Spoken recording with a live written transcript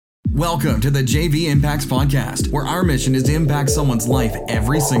Welcome to the JV Impacts Podcast, where our mission is to impact someone's life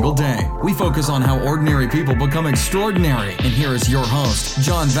every single day. We focus on how ordinary people become extraordinary. And here is your host,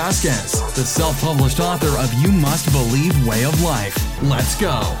 John Vasquez, the self-published author of You Must Believe Way of Life. Let's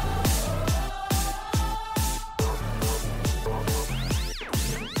go.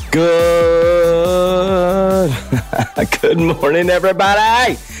 Good morning,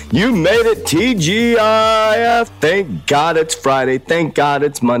 everybody. You made it, TGIF. Thank God it's Friday. Thank God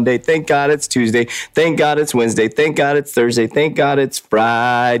it's Monday. Thank God it's Tuesday. Thank God it's Wednesday. Thank God it's Thursday. Thank God it's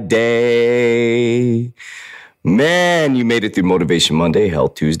Friday. Man, you made it through Motivation Monday,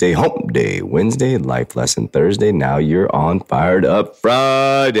 Health Tuesday, Hump Day, Wednesday, Life Lesson Thursday. Now you're on Fired Up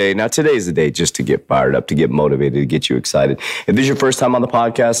Friday. Now today's the day just to get fired up, to get motivated, to get you excited. If this is your first time on the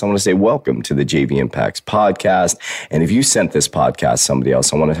podcast, I want to say welcome to the JV Impacts Podcast. And if you sent this podcast to somebody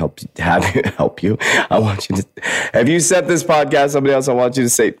else, I want to help you. I want you to, if you sent this podcast to somebody else, I want you to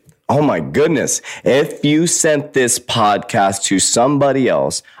say, oh my goodness, if you sent this podcast to somebody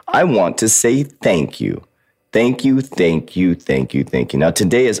else, I want to say thank you. Thank you. Now,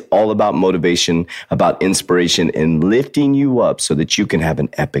 today is all about motivation, about inspiration, and lifting you up so that you can have an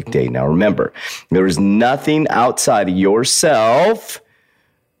epic day. Now, remember, there is nothing outside of yourself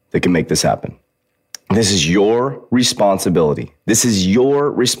that can make this happen. This is your responsibility. This is your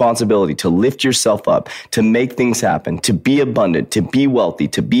responsibility to lift yourself up, to make things happen, to be abundant, to be wealthy,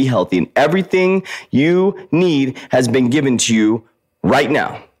 to be healthy. And everything you need has been given to you right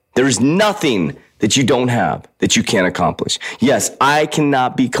now. There is nothing that you don't have, that you can't accomplish. Yes, I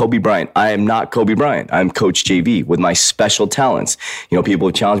cannot be Kobe Bryant. I am not Kobe Bryant. I'm Coach JV with my special talents. You know, people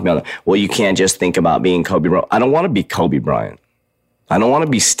have challenged me on that. Well, you can't just think about being Kobe Bryant. I don't want to be Kobe Bryant. I don't want to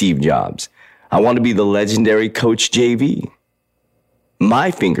be Steve Jobs. I want to be the legendary Coach JV.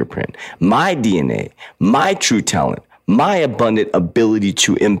 My fingerprint, my DNA, my true talent, my abundant ability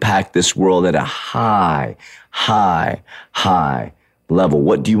to impact this world at a high level.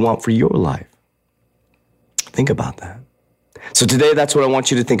 What do you want for your life? Think about that. So today, that's what I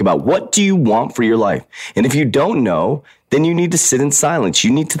want you to think about. What do you want for your life? And if you don't know, then you need to sit in silence.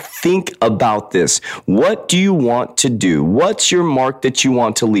 You need to think about this. What do you want to do? What's your mark that you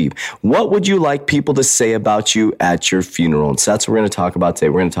want to leave? What would you like people to say about you at your funeral? And so that's what we're going to talk about today.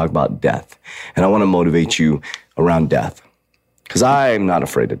 We're going to talk about death. And I want to motivate you around death because I'm not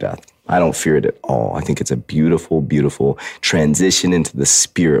afraid of death. I don't fear it at all. I think it's a beautiful, beautiful transition into the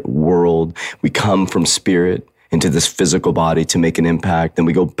spirit world. We come from spirit into this physical body to make an impact. Then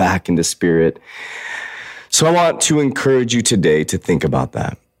we go back into spirit. So I want to encourage you today to think about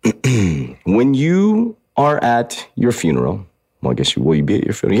that. When you are at your funeral, well, I guess will you be at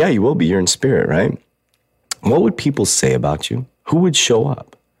your funeral? Yeah, you will be. You're in spirit, right? What would people say about you? Who would show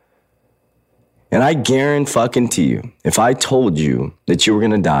up? And I guarantee you, if I told you that you were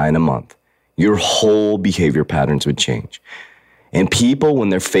going to die in a month, your whole behavior patterns would change. And people, when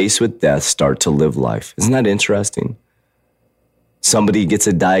they're faced with death, start to live life. Isn't that interesting? Somebody gets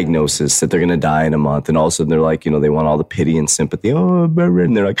a diagnosis that they're going to die in a month, and all of a sudden they're like, they want all the pity and sympathy. Oh,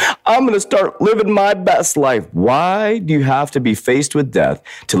 and they're like, I'm going to start living my best life. Why do you have to be faced with death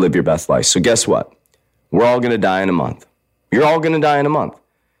to live your best life? So guess what? We're all going to die in a month. You're all going to die in a month.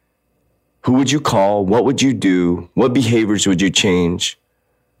 Who would you call? What would you do? What behaviors would you change?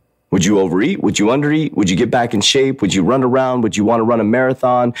 Would you overeat? Would you undereat? Would you get back in shape? Would you run around? Would you want to run a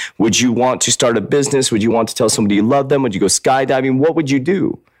marathon? Would you want to start a business? Would you want to tell somebody you love them? Would you go skydiving? What would you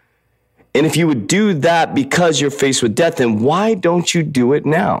do? And if you would do that because you're faced with death, then why don't you do it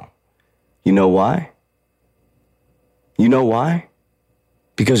now? You know why? You know why?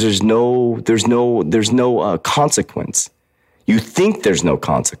 Because there's no consequence. You think there's no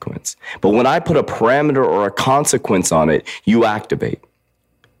consequence. But when I put a parameter or a consequence on it, you activate.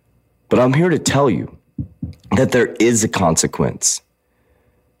 But I'm here to tell you that there is a consequence.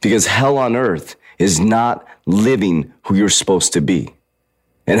 Because hell on earth is not living who you're supposed to be.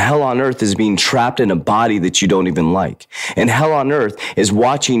 And hell on earth is being trapped in a body that you don't even like. And hell on earth is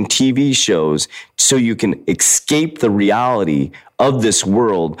watching TV shows so you can escape the reality of this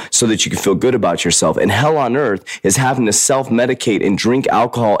world so that you can feel good about yourself. And hell on earth is having to self-medicate and drink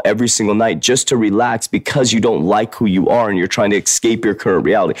alcohol every single night just to relax because you don't like who you are and you're trying to escape your current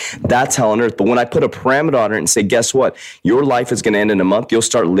reality. That's hell on earth. But when I put a parameter on it and say, guess what? Your life is going to end in a month. You'll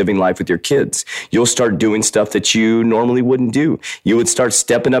start living life with your kids. You'll start doing stuff that you normally wouldn't do. You would start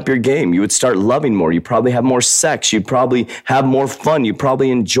stepping up your game. You would start loving more. You'd probably have more sex. You'd probably have more fun. You'd probably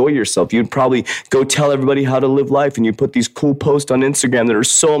enjoy yourself. You'd probably go tell everybody how to live life, and you put these cool posts on Instagram that are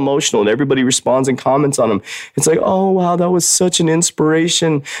so emotional and everybody responds and comments on them. It's like, oh, wow, that was such an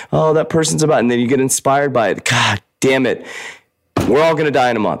inspiration. Oh, that person's about, and then you get inspired by it. God damn it. We're all going to die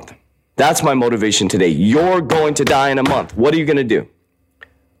in a month. That's my motivation today. You're going to die in a month. What are you going to do?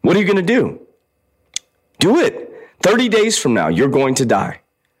 What are you going to do? Do it. 30 days from now, you're going to die.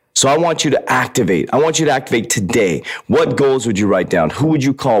 So I want you to activate. I want you to activate today. What goals would you write down? Who would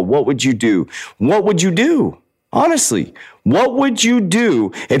you call? What would you do? What would you do? Honestly, what would you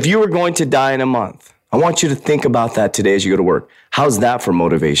do if you were going to die in a month? I want you to think about that today as you go to work. How's that for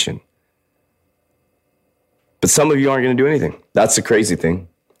motivation? But some of you aren't going to do anything. That's the crazy thing.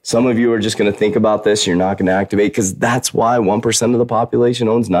 Some of you are just going to think about this. You're not going to activate, because that's why 1% of the population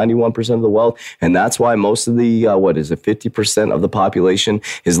owns 91% of the wealth. And that's why most of the, 50% of the population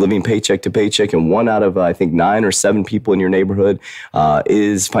is living paycheck to paycheck. And 1 out of, 9 or 7 people in your neighborhood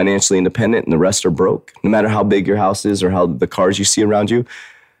is financially independent, and the rest are broke. No matter how big your house is or how the cars you see around you.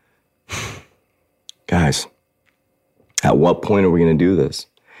 Guys, at what point are we going to do this?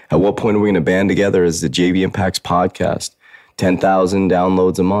 At what point are we going to band together as the JV Impacts podcast? 10,000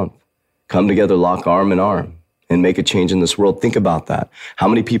 downloads a month. Come together, lock arm in arm, and make a change in this world. Think about that. How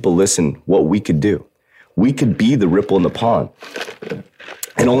many people listen? What we could do. We could be the ripple in the pond.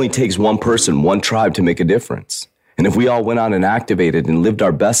 It only takes one person, one tribe to make a difference. And if we all went out and activated and lived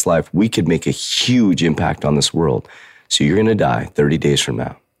our best life, we could make a huge impact on this world. So you're going to die 30 days from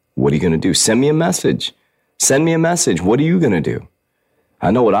now. What are you going to do? Send me a message. Send me a message. What are you going to do? I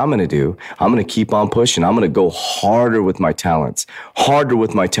know what I'm going to do. I'm going to keep on pushing. I'm going to go harder with my talents,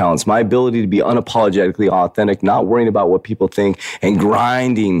 my ability to be unapologetically authentic, not worrying about what people think, and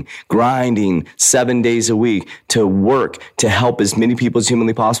grinding 7 days a week to work to help as many people as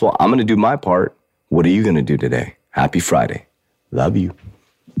humanly possible. I'm going to do my part. What are you going to do today? Happy Friday. Love you.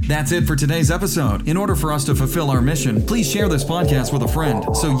 That's it for today's episode. In order for us to fulfill our mission, please share this podcast with a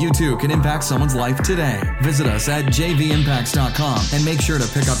friend so you too can impact someone's life today. Visit us at jvimpacts.com and make sure to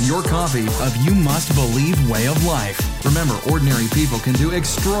pick up your copy of You Must Believe Way of Life. Remember, ordinary people can do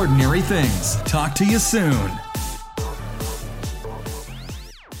extraordinary things. Talk to you soon.